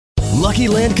Lucky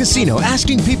Land Casino,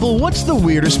 asking people, what's the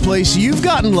weirdest place you've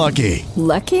gotten lucky?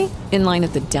 Lucky? In line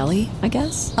at the deli, I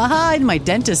guess? Aha, in my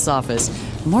dentist's office.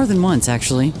 More than once,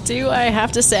 actually. Do I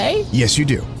have to say? Yes, you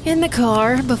do. In the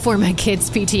car before my kids'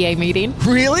 PTA meeting.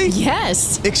 Really?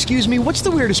 Yes. Excuse me, what's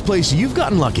the weirdest place you've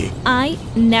gotten lucky? I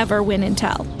never win and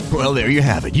tell. Well, there you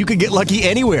have it. You can get lucky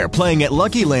anywhere, playing at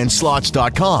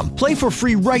LuckyLandSlots.com. Play for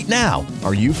free right now.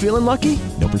 Are you feeling lucky?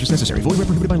 No purchase necessary. Void where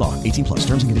prohibited by law. 18 plus.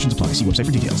 Terms and conditions apply. See website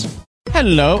for details.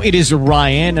 Hello, it is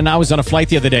Ryan, and I was on a flight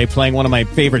the other day playing one of my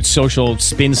favorite social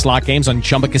spin slot games on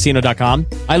ChumbaCasino.com.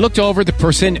 I looked over at the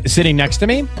person sitting next to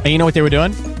me, and you know what they were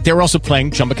doing? They were also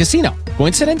playing Chumba Casino.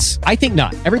 Coincidence? I think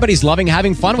not. Everybody's loving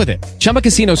having fun with it. Chumba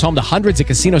Casino is home to hundreds of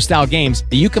casino-style games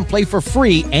that you can play for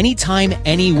free anytime,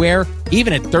 anywhere,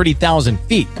 even at 30,000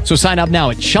 feet. So sign up now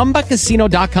at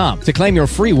ChumbaCasino.com to claim your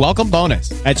free welcome bonus.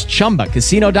 That's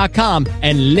ChumbaCasino.com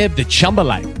and live the Chumba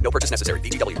life. No purchase necessary.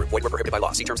 VGW. Void where prohibited by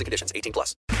law. See terms and conditions. 18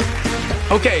 plus.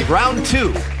 Okay, round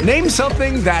two. Name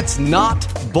something that's not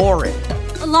boring.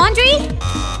 A laundry?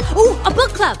 Ooh, a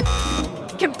book club.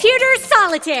 Computer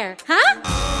solitaire, huh?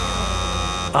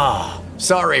 Ah,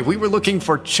 sorry. We were looking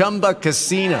for Chumba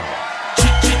Casino.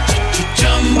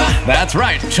 That's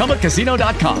right.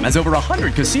 ChumbaCasino.com has over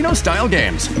 100 casino-style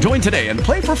games. Join today and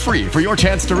play for free for your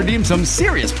chance to redeem some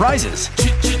serious prizes.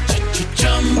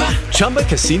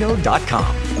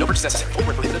 ChumbaCasino.com. No purchase necessary. Void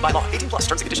where prohibited by law. 18 plus.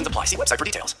 Terms and conditions apply. See website for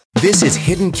details. This is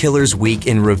Hidden Killers Week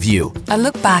in Review. A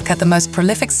look back at the most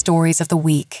prolific stories of the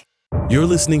week. You're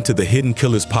listening to the Hidden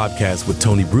Killers podcast with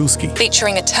Tony Bruschi.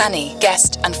 Featuring attorney,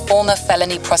 guest, and former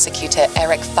felony prosecutor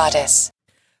Eric Faddis.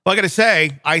 Well, I got to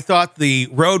say, I thought the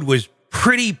road was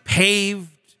pretty paved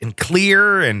and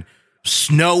clear, and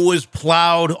snow was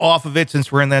plowed off of it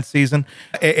since we're in that season.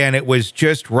 And it was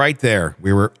just right there.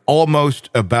 We were almost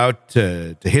about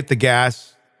to hit the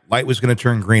gas. Light was going to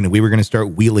turn green, and we were going to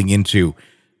start wheeling into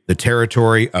the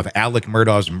territory of Alec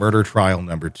Murdaugh's murder trial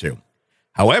number 2.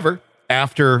 However,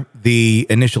 after the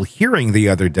initial hearing the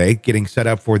other day, getting set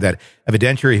up for that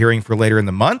evidentiary hearing for later in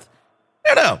the month,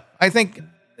 I don't know. I think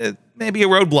maybe a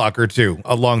roadblock or two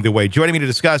along the way. Joining me to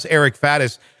discuss, Eric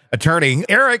Faddis, attorney.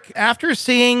 Eric, after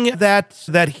seeing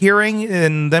that hearing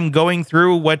and them going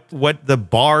through what the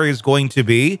bar is going to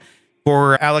be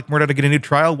for Alec Murdaugh to get a new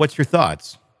trial, what's your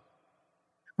thoughts?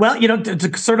 Well,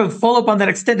 to sort of follow up on that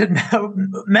extended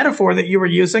metaphor that you were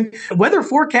using, weather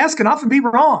forecasts can often be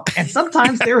wrong. And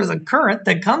sometimes there is a current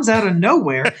that comes out of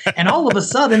nowhere, and all of a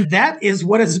sudden, that is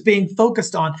what is being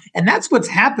focused on. And that's what's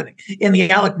happening in the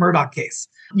Alec Murdaugh case.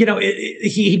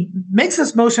 He makes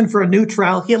this motion for a new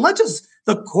trial. He alleges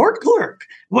the court clerk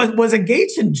was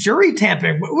engaged in jury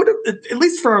tampering. At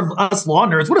least for us law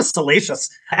nerds, what a salacious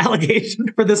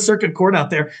allegation for this circuit court out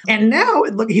there. And now,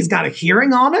 look, he's got a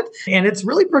hearing on it, and it's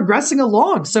really progressing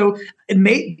along. So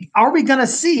are we going to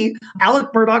see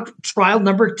Alec Murdaugh trial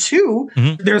number 2?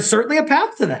 Mm-hmm. There's certainly a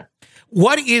path to that.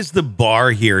 What is the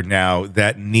bar here now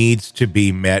that needs to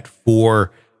be met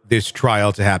for this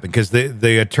trial to happen? Because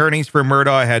the attorneys for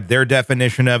Murdaugh had their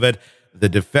definition of it.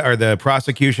 The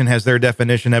prosecution has their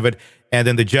definition of it. And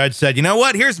then the judge said, you know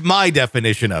what? Here's my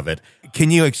definition of it.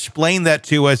 Can you explain that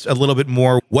to us a little bit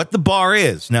more, what the bar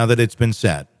is now that it's been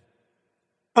set?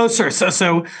 Oh, sure.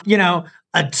 So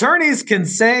attorneys can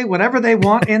say whatever they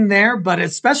want in there, but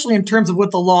especially in terms of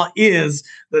what the law is,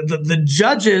 the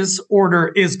judge's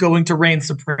order is going to reign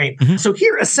supreme. Mm-hmm. So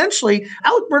here, essentially,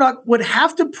 Alec Murdaugh would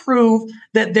have to prove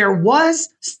that there was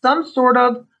some sort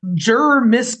of juror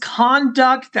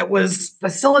misconduct that was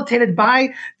facilitated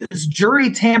by this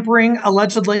jury tampering,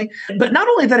 allegedly. But not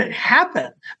only that it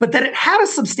happened, but that it had a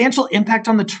substantial impact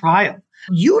on the trial.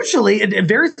 Usually, it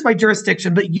varies by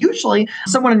jurisdiction, but usually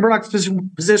someone in Murdaugh's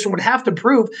position would have to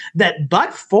prove that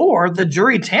but for the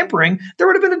jury tampering, there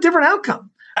would have been a different outcome.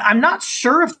 I'm not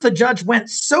sure if the judge went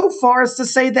so far as to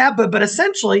say that, but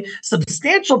essentially,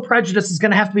 substantial prejudice is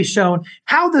going to have to be shown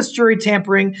how this jury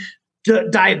tampering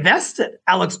divested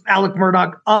Alec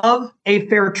Murdaugh of a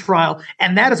fair trial.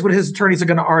 And that is what his attorneys are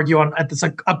going to argue on at this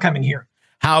upcoming hearing.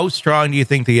 How strong do you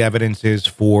think the evidence is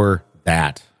for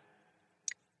that?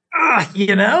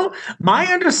 My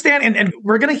understanding, and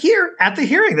we're going to hear at the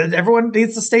hearing that everyone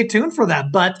needs to stay tuned for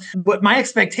that. But what my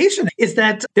expectation is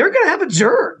that they're going to have a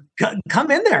juror come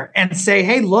in there and say,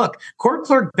 hey, look, court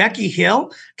clerk Becky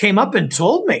Hill came up and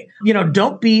told me,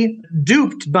 don't be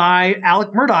duped by Alec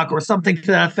Murdaugh or something to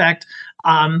that effect,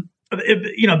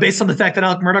 based on the fact that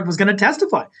Alec Murdaugh was going to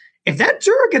testify. If that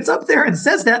juror gets up there and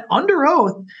says that under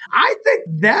oath, I think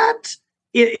that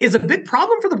is a big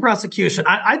problem for the prosecution.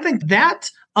 I think that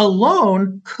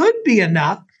alone could be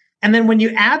enough And then when you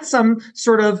add some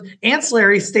sort of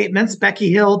ancillary statements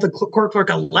Becky Hill, the court clerk,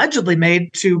 allegedly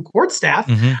made to court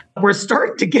staff, we're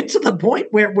starting to get to the point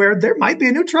where there might be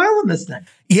a new trial in this thing.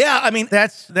 Yeah, I mean,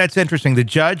 that's interesting. The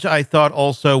judge, I thought,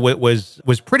 also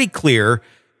was pretty clear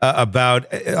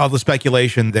about all the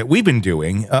speculation that we've been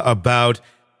doing about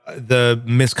the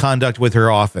misconduct with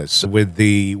her office, with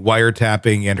the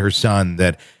wiretapping and her son,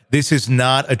 that this is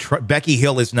not Becky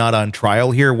Hill is not on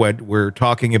trial here. What we're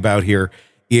talking about here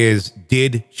is,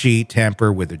 did she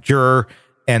tamper with a juror?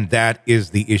 And that is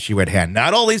the issue at hand,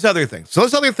 not all these other things. So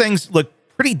those other things look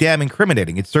pretty damn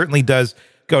incriminating. It certainly does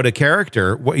go to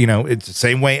character. You know, it's the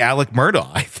same way Alec Murdaugh,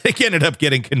 I think, ended up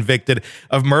getting convicted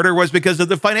of murder, was because of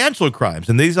the financial crimes.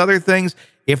 And these other things,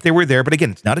 if they were there, but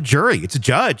again, it's not a jury, it's a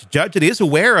judge. Judge that is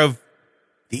aware of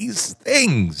these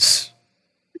things.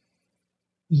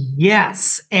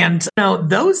 Yes. And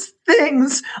those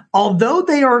things, although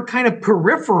they are kind of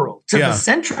peripheral to the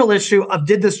central issue of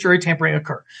did this jury tampering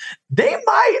occur, they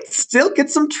might still get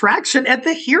some traction at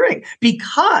the hearing,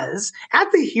 because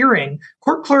at the hearing,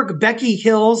 court clerk Becky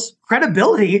Hill's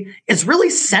credibility is really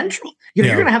central.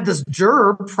 You're going to have this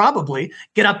juror probably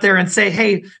get up there and say,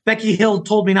 hey, Becky Hill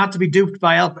told me not to be duped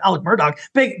by Alec Murdaugh.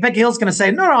 Becky Hill's going to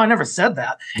say, no, I never said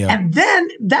that. Yeah. And then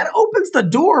that opens the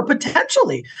door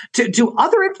potentially to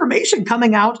other information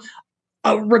coming out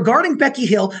regarding Becky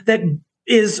Hill that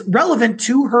is relevant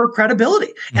to her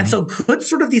credibility. And so could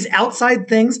sort of these outside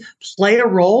things play a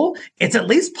role? It's at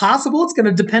least possible. It's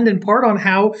going to depend in part on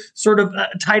how sort of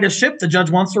tight a ship the judge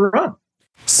wants to run.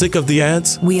 Sick of the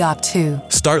ads? We are too.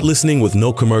 Start listening with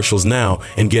no commercials now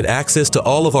and get access to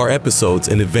all of our episodes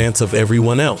in advance of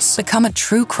everyone else. Become a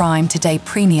True Crime Today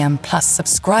Premium Plus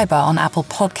subscriber on Apple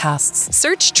Podcasts.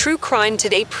 Search True Crime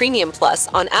Today Premium Plus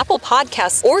on Apple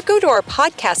Podcasts or go to our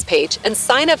podcast page and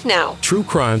sign up now. True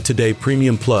Crime Today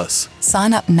Premium Plus.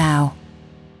 Sign up now.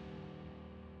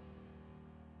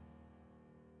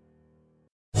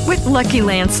 With Lucky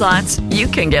Land Slots, you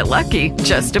can get lucky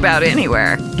just about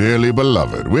anywhere. Dearly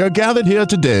beloved, we are gathered here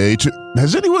today to...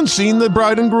 Has anyone seen the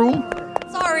bride and groom?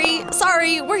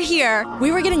 Sorry, we're here.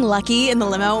 We were getting lucky in the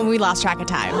limo and we lost track of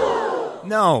time.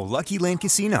 No, Lucky Land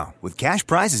Casino, with cash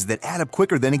prizes that add up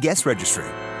quicker than a guest registry.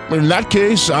 In that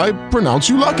case, I pronounce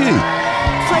you lucky.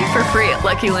 Play for free at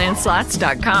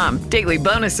LuckyLandSlots.com. Daily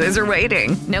bonuses are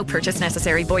waiting. No purchase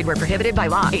necessary. Void where prohibited by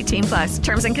law. 18+.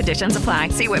 Terms and conditions apply.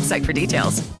 See website for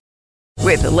details.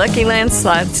 With Lucky Land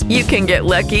Slots, you can get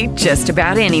lucky just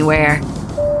about anywhere.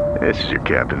 This is your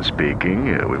captain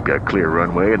speaking. We've got clear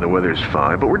runway and the weather's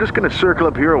fine, but we're just going to circle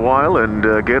up here a while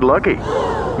and get lucky.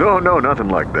 No, nothing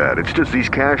like that. It's just these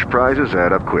cash prizes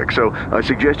add up quick. So I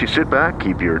suggest you sit back,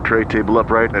 keep your tray table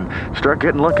upright, and start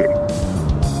getting lucky.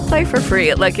 Play for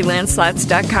free at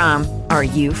LuckyLandSlots.com. Are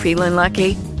you feeling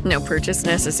lucky? No purchase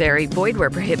necessary. Void where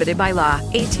prohibited by law.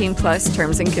 18+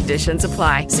 terms and conditions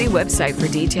apply. See website for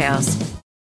details.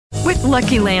 With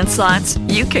Lucky Land Slots,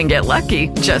 you can get lucky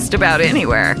just about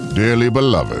anywhere. Dearly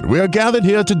beloved, we are gathered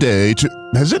here today to...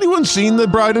 Has anyone seen the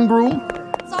bride and groom?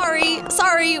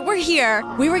 Sorry, we're here.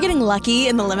 We were getting lucky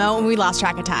in the limo and we lost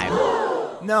track of time.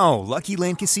 No, Lucky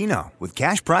Land Casino, with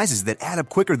cash prizes that add up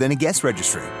quicker than a guest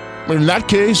registry. In that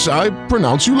case, I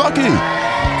pronounce you lucky.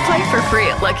 Play for free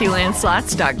at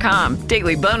LuckyLandSlots.com.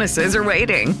 Daily bonuses are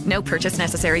waiting. No purchase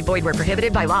necessary. Void where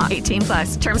prohibited by law.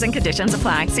 18+. Terms and conditions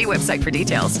apply. See website for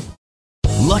details.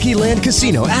 Lucky Land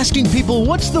Casino, asking people,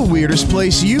 what's the weirdest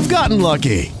place you've gotten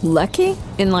lucky? Lucky?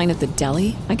 In line at the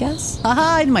deli, I guess?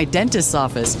 Aha, in my dentist's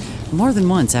office. More than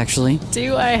once, actually.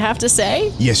 Do I have to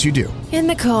say? Yes, you do. In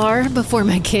the car before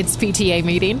my kids' PTA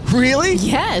meeting. Really?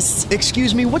 Yes.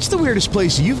 Excuse me, what's the weirdest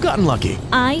place you've gotten lucky?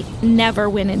 I never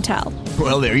win and tell.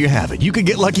 Well, there you have it. You can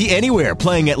get lucky anywhere,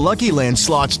 playing at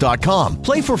LuckyLandSlots.com.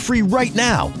 Play for free right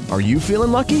now. Are you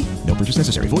feeling lucky? No purchase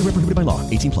necessary. Void where prohibited by law.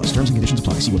 18+. Terms and conditions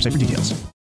apply. See website for details.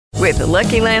 With the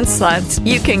Lucky Land Slots,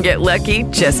 you can get lucky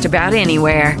just about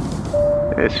anywhere.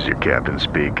 This is your captain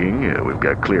speaking. We've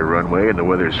got clear runway and the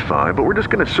weather's fine, but we're just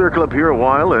going to circle up here a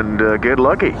while and get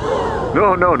lucky.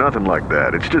 No, nothing like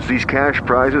that. It's just these cash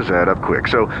prizes add up quick.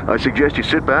 So I suggest you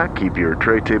sit back, keep your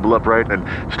tray table upright, and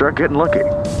start getting lucky.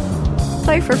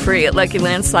 Play for free at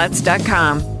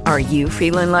LuckyLandSlots.com. Are you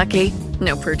feeling lucky?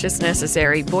 No purchase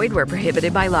necessary. Void where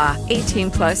prohibited by law.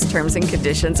 18+ terms and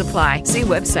conditions apply. See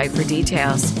website for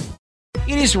details.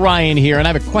 It is Ryan here, and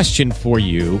I have a question for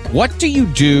you. What do you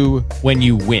do when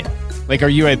you win? Like, are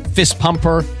you a fist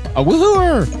pumper? A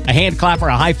woohooer, a hand clapper,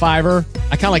 a high fiver.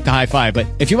 I kind of like the high five, but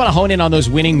if you want to hone in on those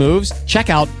winning moves, check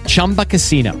out Chumba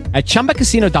Casino. At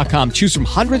ChumbaCasino.com, choose from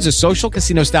hundreds of social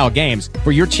casino style games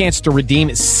for your chance to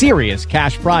redeem serious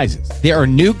cash prizes. There are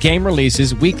new game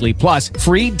releases weekly, plus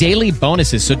free daily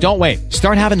bonuses. So don't wait.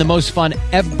 Start having the most fun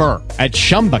ever at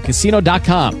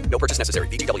ChumbaCasino.com. No purchase necessary.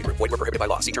 VGW Group. Void where prohibited by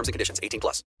law. See terms and conditions.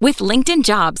 18+. With LinkedIn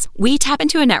Jobs, we tap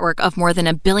into a network of more than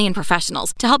 1 billion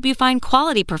professionals to help you find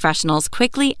quality professionals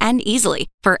quickly and easily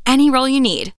for any role you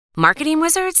need. Marketing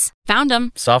wizards? Found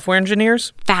them. Software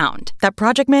engineers? Found. That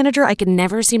project manager I could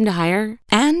never seem to hire?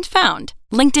 And found.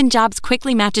 LinkedIn Jobs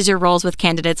quickly matches your roles with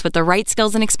candidates with the right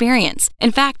skills and experience.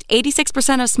 In fact,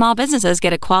 86% of small businesses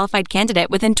get a qualified candidate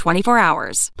within 24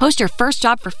 hours. Post your first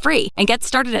job for free and get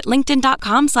started at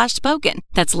linkedin.com/spoken.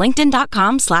 That's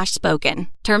linkedin.com/spoken.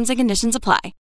 Terms and conditions apply.